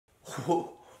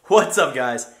What's up,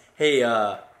 guys? Hey,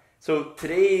 so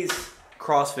today's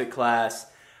CrossFit class,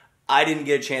 I didn't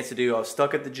get a chance to do. I was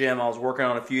stuck at the gym. I was working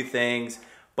on a few things,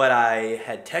 but I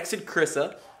had texted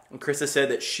Chrissa, and Chrissa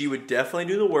said that she would definitely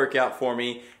do the workout for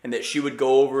me, and that she would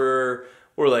go over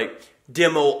or like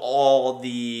demo all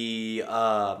the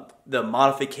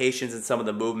modifications and some of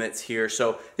the movements here.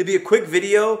 So it'd be a quick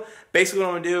video. Basically what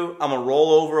I'm gonna do, I'm gonna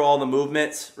roll over all the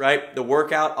movements, right? The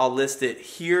workout, I'll list it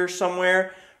here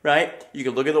somewhere, right? You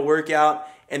can look at the workout,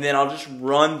 and then I'll just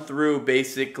run through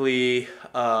basically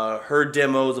her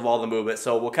demos of all the movements.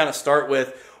 So we'll kind of start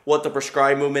with what the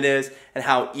prescribed movement is and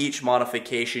how each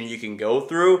modification you can go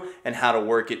through and how to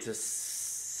work it to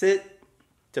fit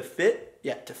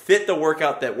the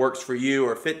workout that works for you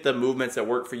or fit the movements that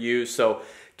work for you. So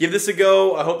give this a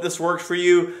go. I hope this works for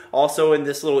you. Also in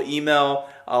this little email,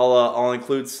 I'll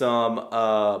include some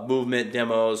movement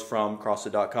demos from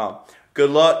CrossFit.com. Good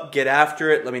luck. Get after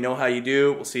it. Let me know how you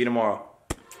do. We'll see you tomorrow.